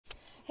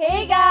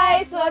Hey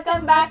guys!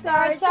 Welcome back to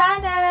our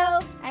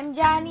channel! I'm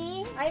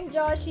Janny. I'm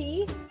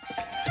Joshie.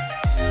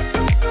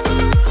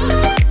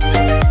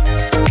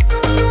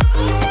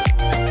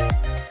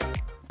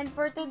 And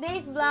for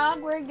today's vlog,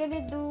 we're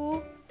gonna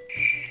do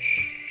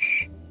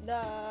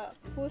The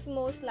Who's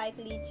Most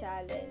Likely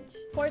Challenge.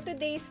 For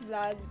today's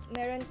vlog,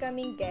 meron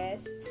kaming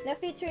guest.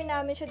 Na-feature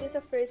namin siya din sa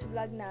first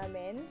vlog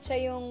namin.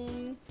 Siya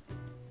yung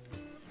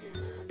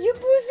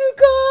puso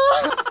ko!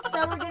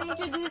 So we're gonna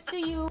introduce to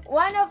you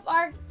one of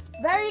our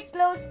very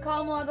close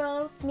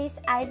co-models,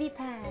 Miss Ivy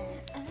Pan.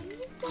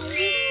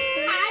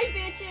 Hi,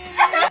 bitches!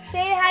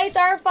 Say hi to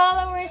our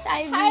followers,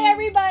 Ivy. Hi,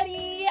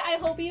 everybody! I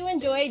hope you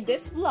enjoyed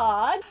this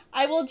vlog.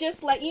 I will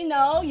just let you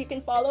know, you can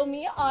follow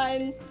me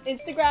on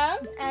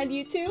Instagram and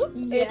YouTube.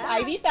 Yeah. It's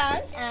Ivy Fan,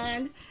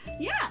 and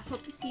yeah,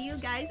 hope to see you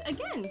guys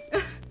again.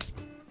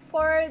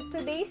 For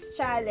today's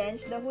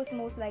challenge, the Who's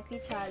Most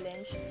Likely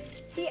Challenge,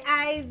 si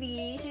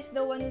Ivy, she's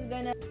the one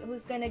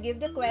who's gonna give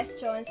the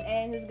questions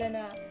and who's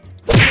gonna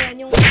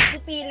yung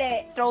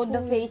pipili. Throw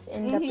the face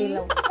in the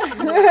pillow.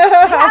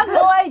 I have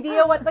no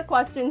idea what the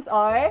questions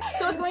are,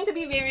 so it's going to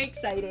be very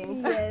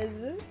exciting.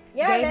 Yes.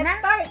 Yeah, Game let's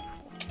na? start.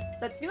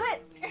 Let's do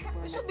it!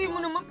 Sabi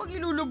mo naman, pag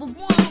ilulubog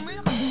mo, may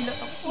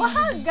nakabilat ako.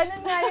 Wow,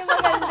 ganun nga yung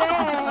maganda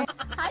eh.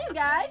 Hi, you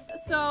guys!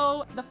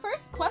 So, the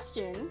first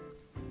question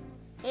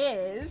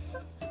is...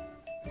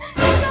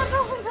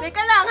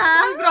 Teka lang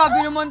ha! Ay,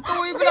 grabe naman to.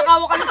 Yung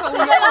pinakawa ka na sa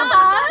ulo.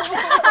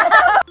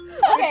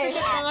 Okay.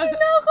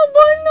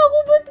 Nakabahan ako,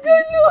 ba't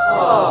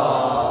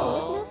gano'n?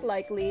 Who's most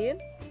likely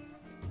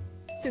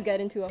to get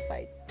into a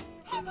fight?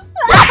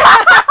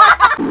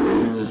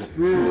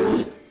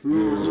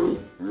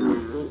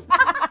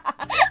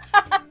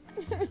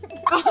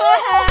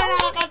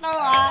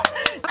 Nakakatawa.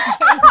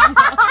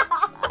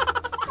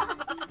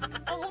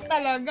 Ako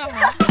talaga.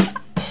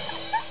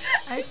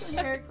 Ay,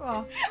 hair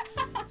ko.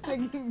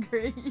 Naging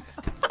gray.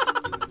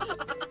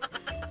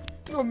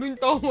 Grabe yung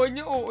tawa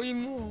niya, okay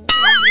mo.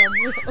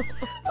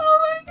 Oh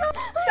my god!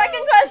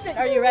 Second question.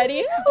 Are you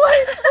ready? Uy,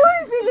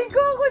 feeling ko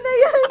ako na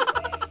yan.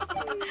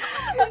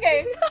 Okay.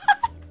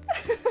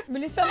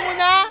 Bilisan mo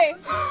na.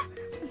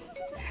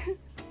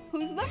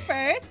 Who's the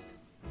first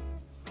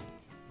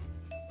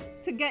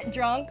to get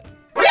drunk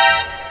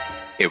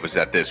It was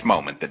at this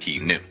moment that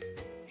he knew.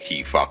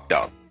 He fucked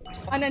up.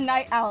 on a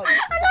night out?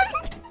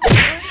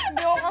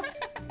 Hindi ako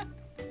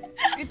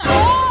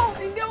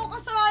hindi ako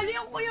kasali.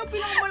 Ako yung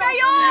pinamula.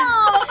 Kayo!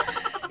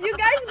 You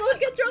guys both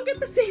get drunk at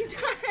the same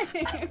time.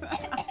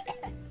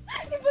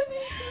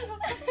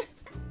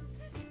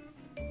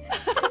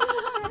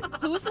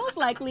 Who's most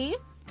likely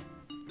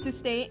to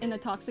stay in a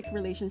toxic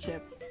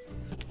relationship?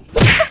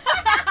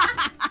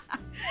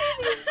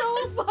 So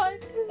fun.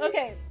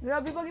 Okay.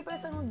 Grabe pag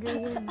iparesan mo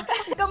game.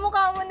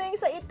 Kamukha mo na yung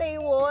sa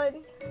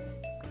Itaewon.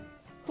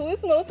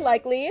 Who's most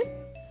likely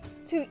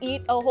to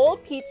eat a whole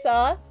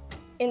pizza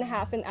in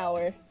half an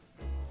hour?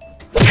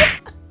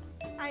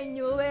 I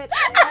knew it.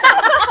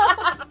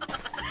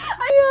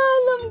 Ay,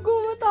 alam ko.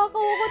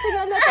 Matakaw ako.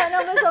 Tinalata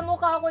naman sa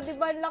mukha ko.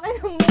 Diba? Ang laki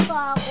ng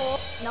mukha ko.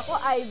 Naku,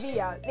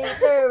 Ivy ah.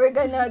 Later, we're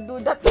gonna do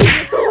that to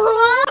you too.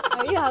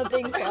 Are you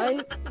having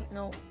fun?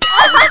 No.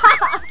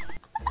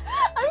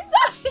 I'm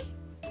sorry.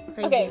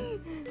 Okay.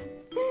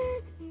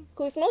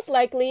 Who's most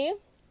likely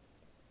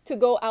to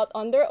go out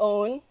on their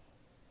own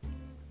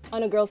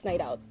on a girls' night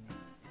out?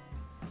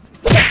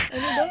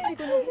 Ano daw?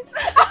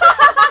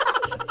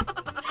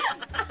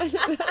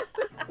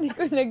 Hindi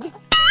ko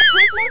nag-gets.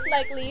 Who's most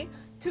likely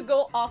to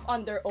go off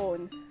on their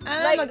own?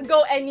 Like,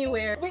 go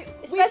anywhere. We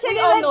Especially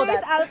all when know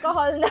there's that.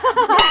 alcohol na.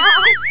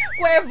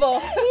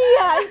 Cuervo.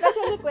 Yeah,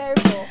 especially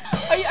Cuervo.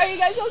 Are you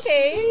guys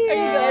okay? Are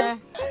you good?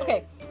 Yeah.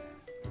 Okay.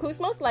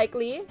 Who's most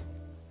likely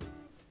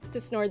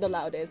to snore the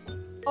loudest?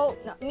 Oh,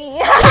 no,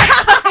 me.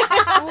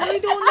 Uy,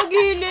 doon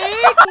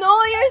nagilik. No,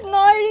 you're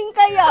snoring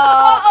kaya.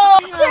 Oo.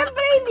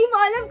 Siyempre, hindi mo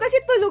alam kasi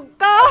tulog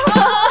ka.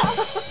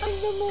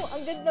 Tingnan mo,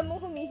 ang ganda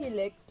mong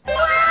humihilik.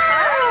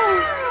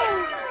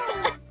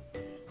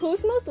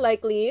 Who's most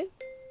likely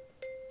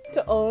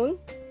to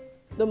own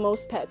the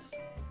most pets?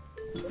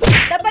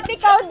 Dapat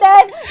ikaw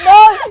din. No,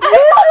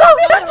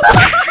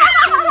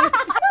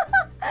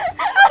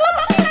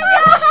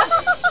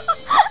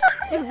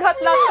 You've got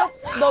lots of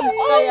dogs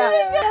kaya.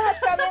 Lahat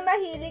kami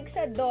mahilig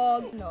sa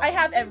dog. No. I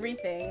have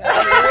everything.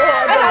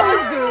 I have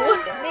a zoo.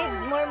 Babe,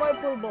 more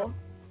pulbo.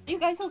 You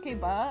guys okay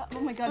ba?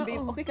 Oh my god,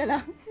 babe. Okay ka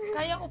lang?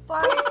 Kaya ko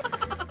pa.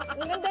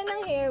 Ang ganda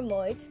ng hair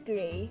mo. It's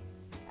gray.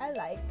 I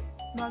like.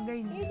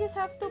 Bagay You na. just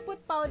have to put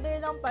powder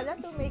lang pala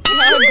to make it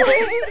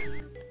gray.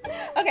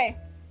 Okay.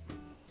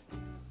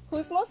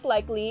 Who's most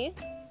likely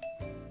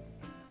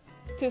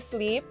to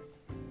sleep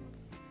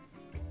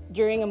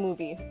during a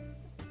movie?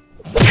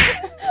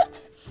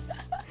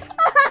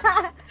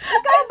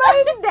 Ikaw ba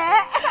hindi?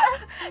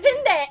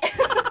 Hindi!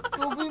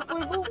 Tubo yung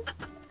pulbo.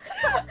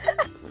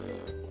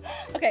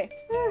 Okay.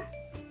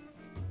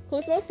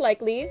 Who's most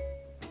likely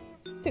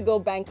to go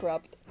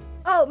bankrupt?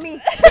 Oh, me.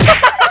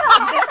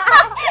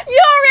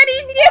 You already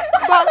knew!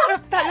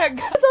 Bankrupt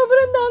talaga.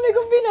 Sobrang dami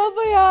kong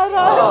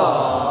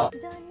binabayaran.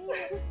 Janny,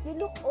 you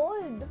look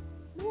old.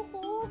 Look,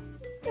 oh.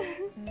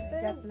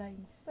 Pero,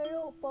 lines.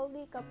 pero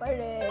pogi ka pa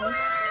rin.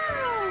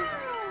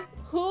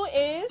 Who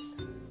is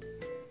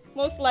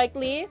most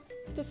likely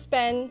to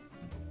spend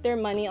their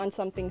money on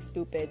something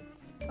stupid?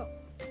 Oh.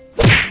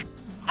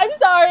 I'm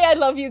sorry, I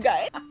love you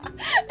guys.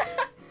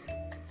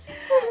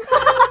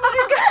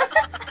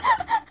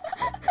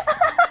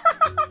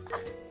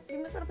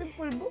 Hindi masarap yung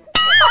pulbo.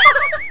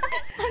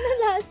 Ano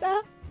lasa?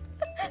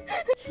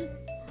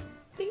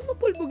 Tingin mo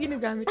pulbo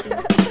ginagamit ko.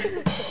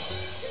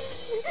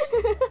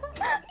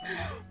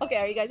 Okay,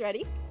 are you guys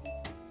ready?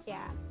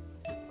 Yeah.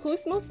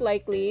 Who's most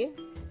likely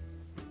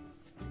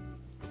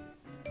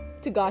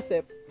to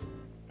gossip?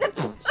 I'm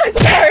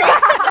sorry.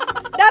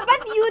 Dapat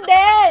you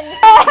din!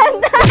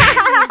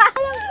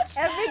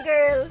 Every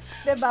girls,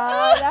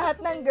 diba? Lahat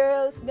ng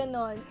girls,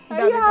 ganon.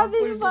 Are you Dami pang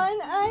having pulbo. fun,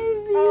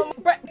 Ivy?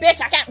 Bitch,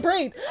 I can't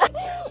breathe.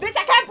 Bitch,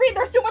 I can't breathe.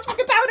 There's too much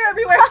fucking powder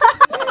everywhere.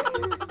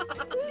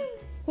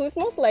 Who's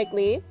most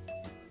likely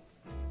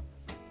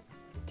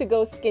to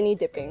go skinny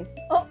dipping?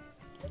 Oh.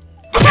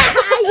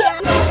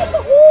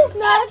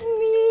 Not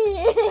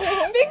me!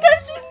 Because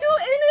she's too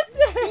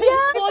innocent.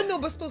 O ano,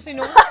 bastusin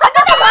mo?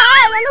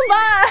 Ano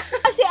ba?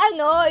 Kasi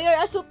you're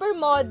a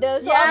supermodel,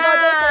 so a Yeah.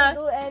 model can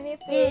do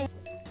anything.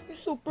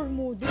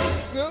 Supermodel.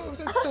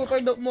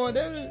 Super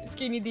model.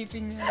 Skinny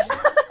dipping niya.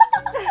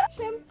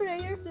 Siyempre,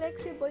 you're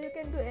flexible, you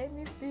can do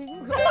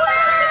anything.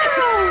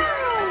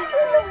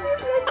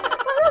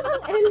 Parang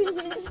ang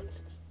alien.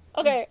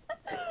 Okay.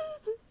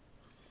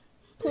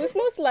 Who's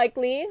most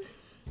likely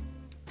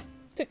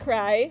to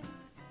cry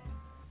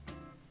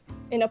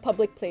in a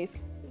public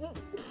place?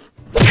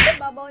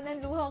 Babaw ng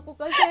luha ko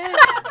kasi.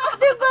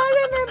 Diba,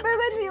 remember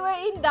when we were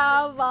in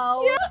Davao?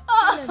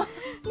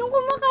 Nung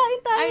kumakain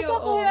tayo Ay, sa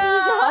oo.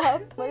 coffee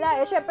shop. Wala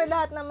syempre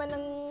lahat naman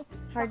ng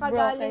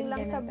Heartbroken nakagaling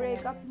lang ka sa na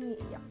breakup,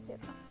 umiiyak,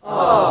 diba?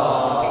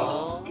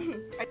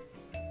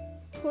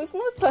 Who's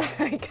most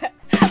like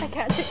I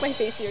can't take my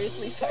face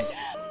seriously, sorry.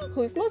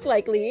 Who's most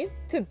likely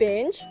to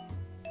binge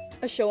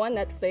a show on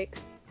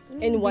Netflix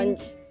in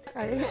one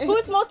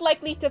Who's most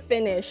likely to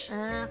finish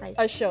Okay.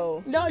 a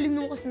show? Lalim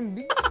nung kasi ng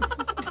binge.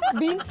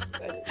 Binge?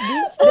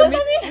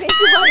 Binge?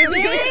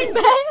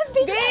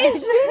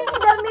 Binge!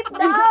 Damit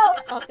daw!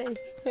 Okay.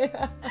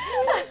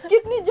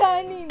 Cute ni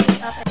Janny.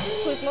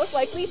 Who's most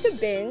likely to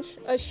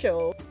binge a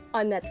show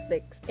on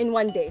Netflix in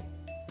one day?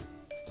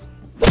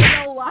 You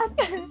know what?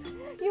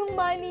 Yung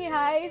Money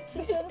Heist,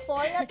 season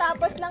 4,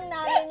 natapos lang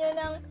namin yun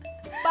ng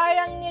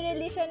parang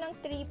nirelease siya ng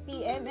 3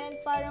 p.m. and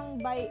parang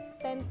by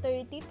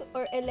 10:30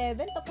 or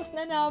 11, tapos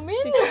na namin.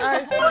 6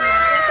 hours.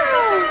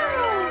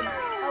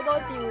 How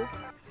about you?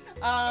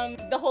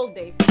 The whole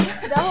day.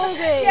 The whole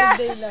day. Yeah.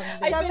 Day lang.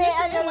 I Kami, finished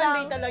it ano in one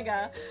day lang, talaga.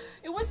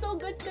 It was so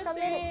good kami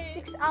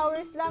kasi. 6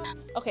 hours lang.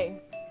 Okay.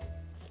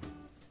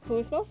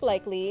 Who's most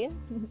likely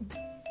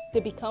to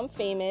become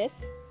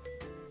famous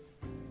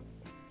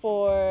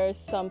for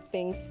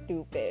something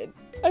stupid?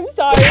 I'm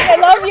sorry, I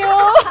love you!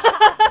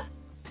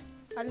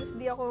 Halos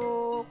di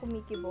ako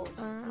kumikibo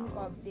in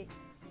public.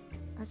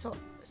 So,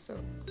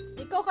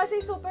 Ikaw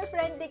kasi super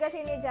friendly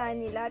kasi ni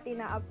Janny, lahat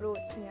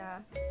ina-approach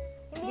niya.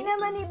 Hindi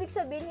naman ibig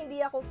sabihin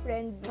hindi ako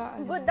friendly.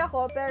 Good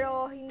ako,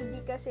 pero hindi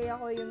kasi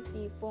ako yung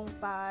tipong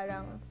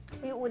parang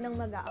yung unang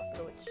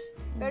mag-a-approach.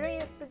 Pero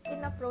yung pag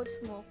in-approach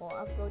mo ko,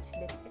 approach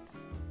din kita.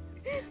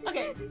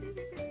 Okay.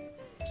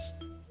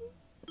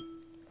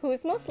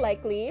 Who's most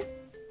likely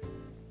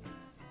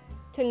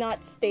to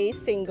not stay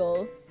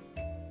single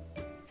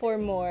for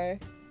more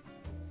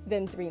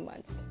than 3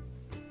 months?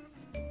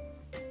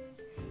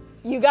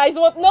 You guys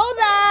won't know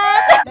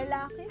that!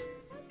 Lalaki?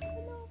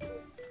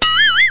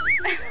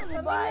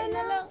 Bye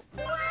na lang.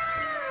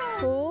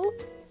 Who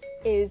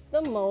is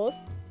the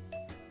most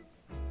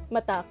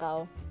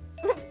matakaw?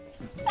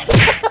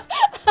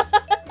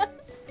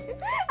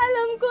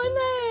 Alam ko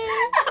na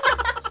eh.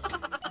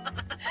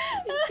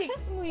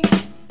 chicks mo eh.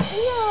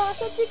 Yeah,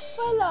 sa chicks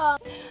pa lang.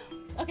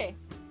 Okay.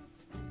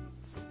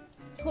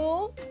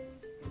 Who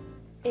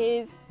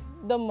is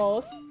the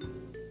most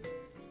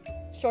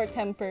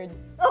short-tempered?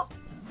 Oh!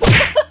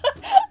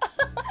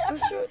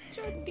 Sure,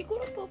 hindi ko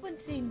rin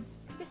papansin.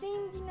 Kasi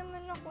hindi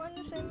naman ako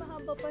sa'yo,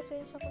 mahaba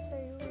pasensya ko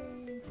sa'yo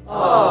eh.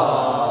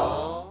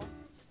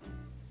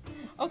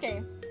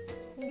 Okay.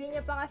 Hindi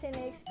niya pa kasi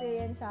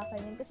na-experience sa akin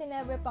yun. Kasi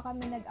never pa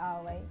kami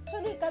nag-away.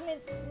 Actually, kami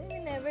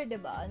never,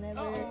 diba?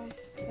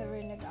 Never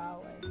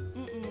nag-away.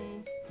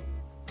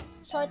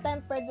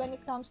 Short-tempered when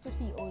it comes to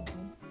COD.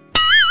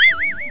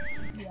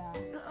 Yeah.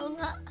 Oo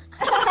nga.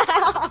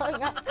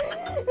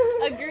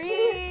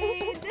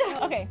 Agreed!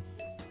 Okay.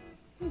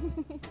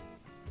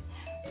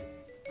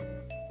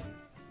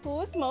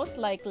 Who's most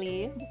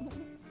likely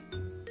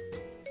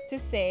to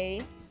say,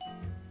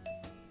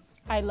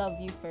 I love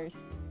you first?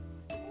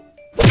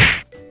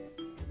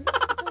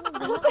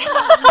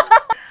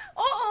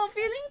 Oo,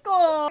 feeling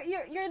ko.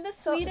 You're the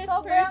sweetest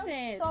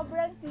person.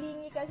 Sobrang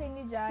clingy kasi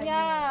ni Janny.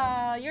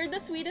 Yeah, you're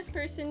the sweetest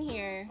person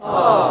here.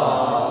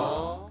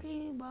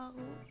 Okay, ba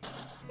ako?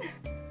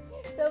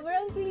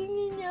 Sobrang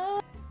clingy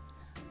niya.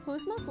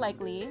 Who's most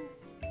likely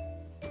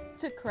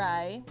to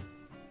cry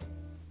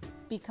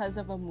because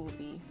of a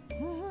movie?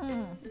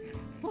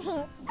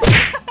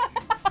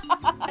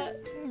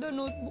 The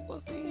Notebook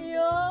kasi.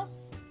 Yeah.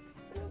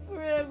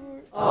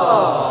 Forever.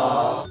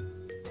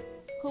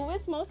 Who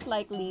is most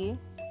likely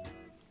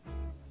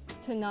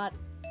to not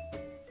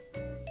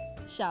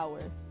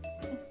shower?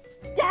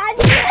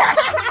 Janny!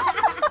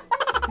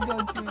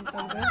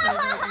 Judgmental ka.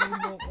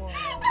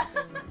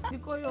 Hindi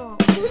kaya.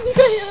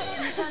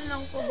 Minsan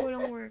lang pag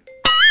walang work.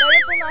 Pero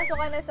pumasok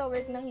ka na sa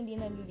work nang hindi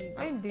naliligo.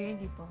 Ay,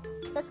 hindi pa.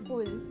 Sa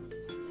school.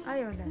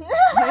 Ayaw na.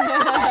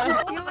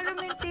 Yung alam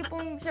mo yung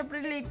tipong,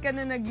 syempre late ka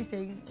na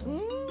nagising.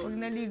 Pag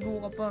naligo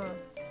ka pa.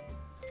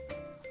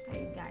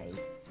 Ay guys,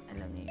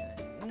 alam niyo yun.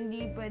 Hindi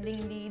pwedeng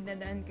hindi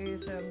dadaan kayo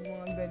sa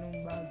mga ganung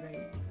bagay.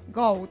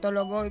 Ikaw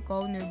talaga,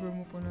 ikaw never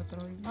mo pa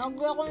na-try.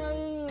 Lagi ako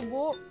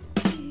naliligo.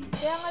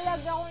 Kaya nga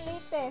lagi akong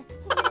late eh.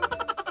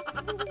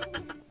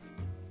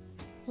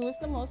 Who is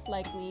the most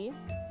likely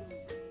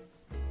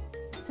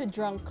to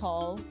drunk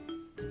call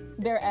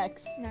their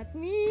ex? Not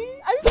me.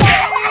 I'm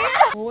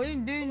sorry! Oh,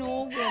 hindi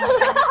no.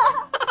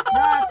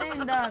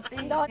 Dati.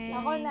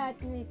 Ako not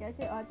me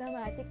kasi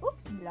automatic.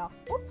 Oops, block.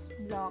 Oops,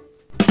 block.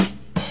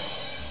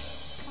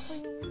 Ako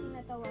yung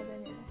tinatawagan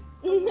nila.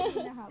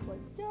 Hinahabol.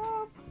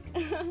 Joke!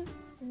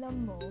 Alam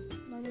mo,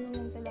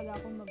 marunong talaga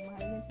akong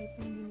magmahal ng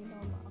tipong hindi nila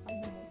ako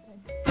makakalimutan.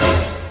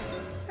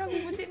 Sabi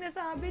mo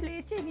sinasabi,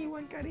 Leche,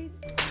 iniwan ka rin.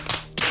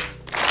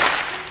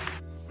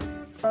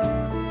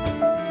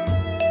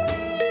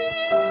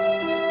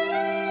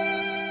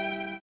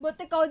 Ba't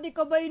ikaw di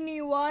ka ba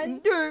iniwan?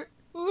 Hindi.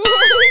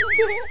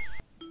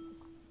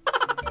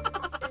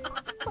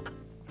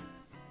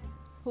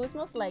 Who's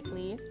most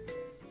likely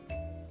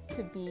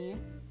to be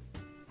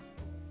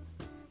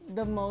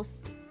the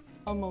most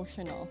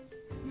emotional?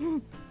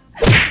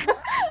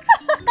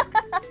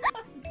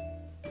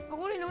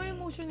 Ako rin naman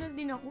emotional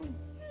din ako.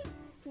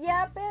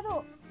 Yeah,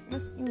 pero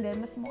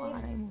Mas mukha ka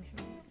na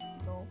emotional.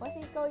 no, kasi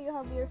ikaw you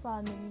have your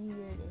family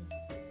here eh.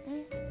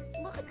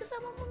 Bakit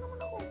kasama mo naman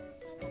ako?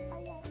 Ano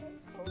kaya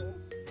ikaw eh?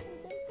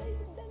 Nandiyan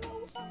kayong dalawa.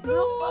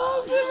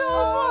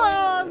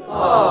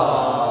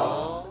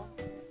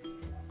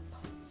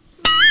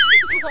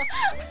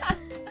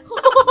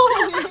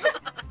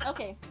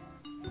 Okay.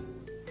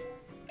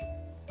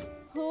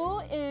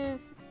 Who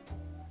is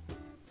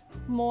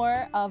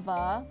more of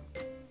a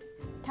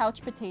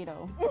couch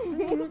potato?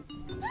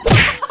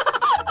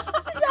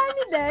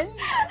 Janny din?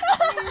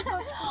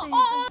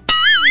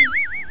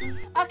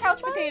 A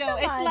couch potato.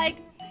 naman.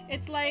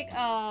 It's like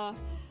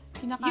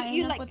Kinakain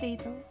You ng like-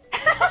 potato?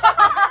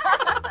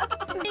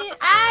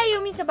 Ay,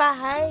 yung sa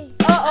bahay.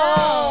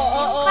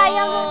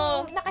 Kaya mo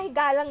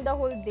nakahiga lang the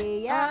whole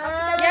day. Yeah, kasi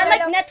kami Yeah,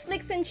 like dalawa-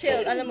 Netflix and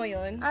chill. Alam mo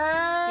yun?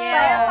 Yeah. Kaya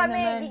Yeah, kami,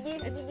 naman.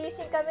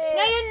 gigising kami.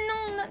 Ngayon,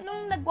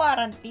 nung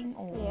nag-quarantine,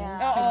 Yeah.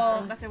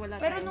 Oo, kasi wala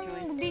Pero tayong nung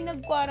choice. hindi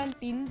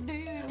nag-quarantine, hindi.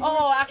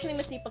 Oh, actually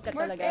masipag ka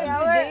talaga.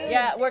 Yeah,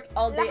 Yeah, work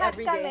all day, lahat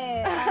every kami,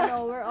 day.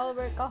 we're all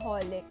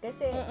workaholic.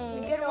 Kasi,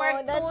 Mm-mm. you know,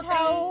 work that's 2, 3.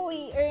 how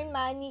we earn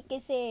money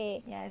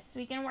kasi. Yes,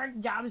 we can work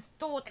jobs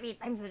 2-3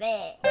 times a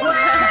day.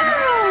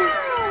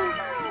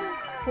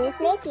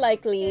 Who's most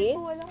likely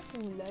Walang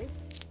kulay.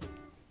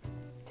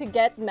 to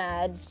get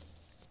mad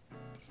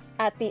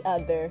at the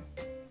other?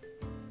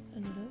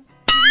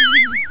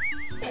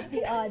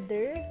 The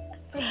other?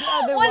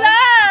 Wala!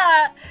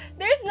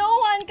 There's no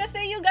one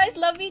kasi you guys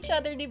love each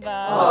other, di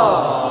ba?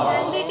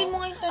 Ulitin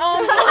mo ngayon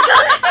tanong.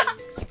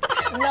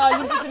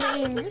 Lagi kasi na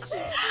English.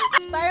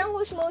 Parang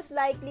who's most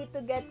likely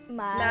to get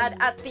Mad mad?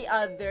 at the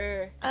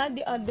other.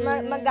 The other.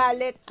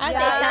 Magalit. Ate,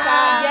 sa isa.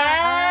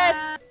 Yes!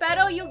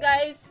 Pero you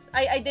guys,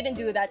 I didn't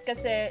do that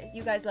kasi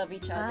you guys love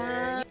each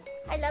other.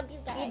 I love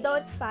you guys. You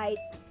don't fight,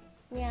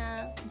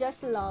 Yeah.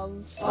 just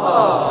love.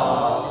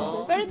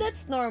 Pero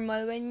that's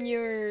normal when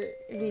you're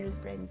real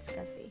friends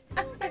kasi.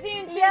 Kasi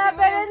yung Yeah,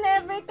 pero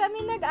never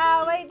kami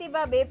nag-away, di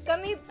ba, babe?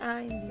 Kami,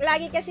 hindi.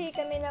 lagi kasi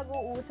kami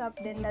nag-uusap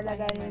din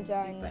talaga ni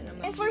John.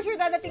 And for sure,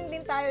 dadating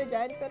din tayo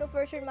dyan, pero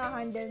for sure,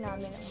 ma-handle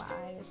namin ng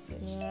maayos.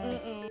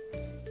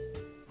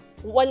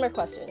 One more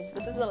question.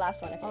 This is the last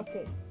one, okay?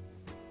 Okay.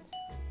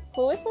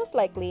 Who is most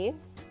likely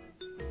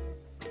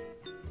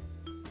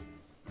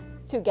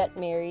to get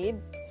married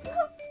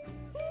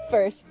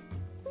first?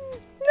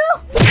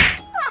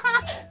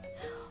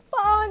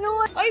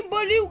 Paano? Ay,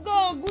 baliw,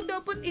 gago.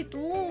 Dapat ito.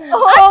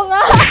 Oo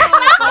nga!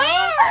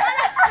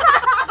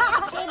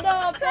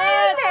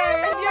 Dapat!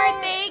 You're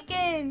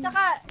taken.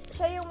 Tsaka,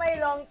 siya yung may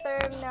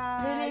long-term na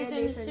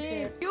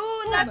relationship. You,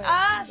 not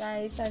us.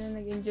 Guys, sana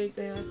nag-enjoy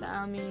kayo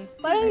sa amin.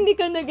 Parang hindi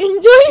ka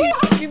nag-enjoy.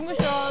 Hindi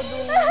masyado.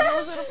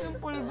 Masarap yung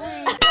pulbo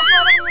eh.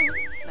 Parang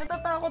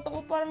natatakot ako.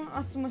 Parang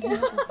asthma na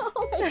ako.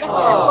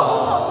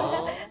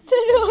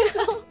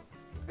 Seryoso.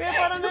 Kaya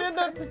parang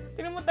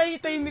tinan mo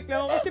tahimik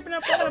lang ako kasi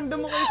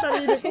pinapakaramdam ako yung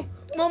sarili ko.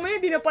 Mamaya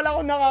di na pala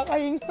ako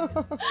nakakahinga.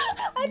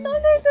 I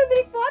told her to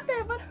drink water,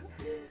 but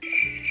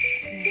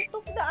she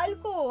took the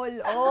alcohol.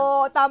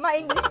 Oh, tama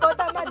English ko,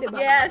 tama, di ba?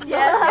 Yes.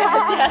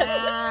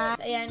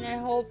 Ayan,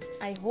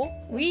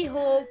 we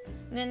hope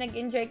na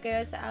nag-enjoy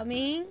kayo sa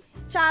aming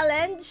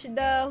Challenge,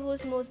 the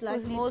who's most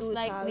likely Who's most to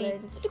likely.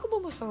 challenge. Hindi ko ba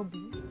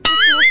masabi?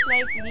 Who's most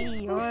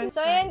likely. Yun.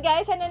 So, ayan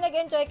guys, sana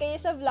nag-enjoy kayo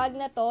sa vlog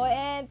na to.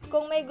 And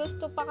kung may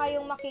gusto pa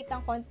kayong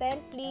makitang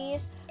content,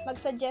 please,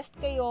 mag-suggest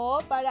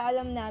kayo para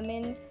alam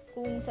namin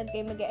kung saan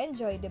kayo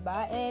mag-enjoy,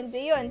 diba? And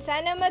yun,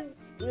 sana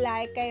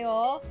mag-like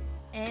kayo.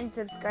 And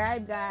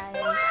subscribe, guys.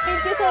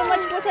 Thank you so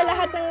much po sa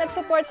lahat ng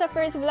nag-support sa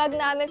first vlog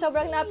namin.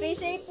 Sobrang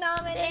na-appreciate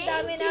namin. Ang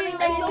dami namin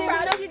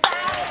na-love.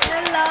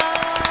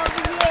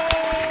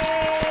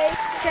 Yay!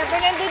 Siyempre,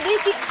 nandun din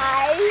si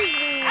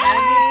Ivy.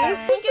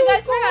 Thank you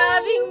guys for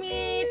having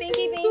me. Thank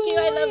you.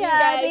 I love you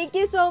guys. Thank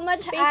you so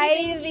much,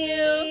 Thank Ivy.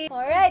 you.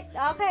 Alright,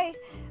 okay.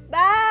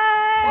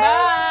 Bye!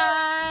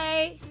 Bye!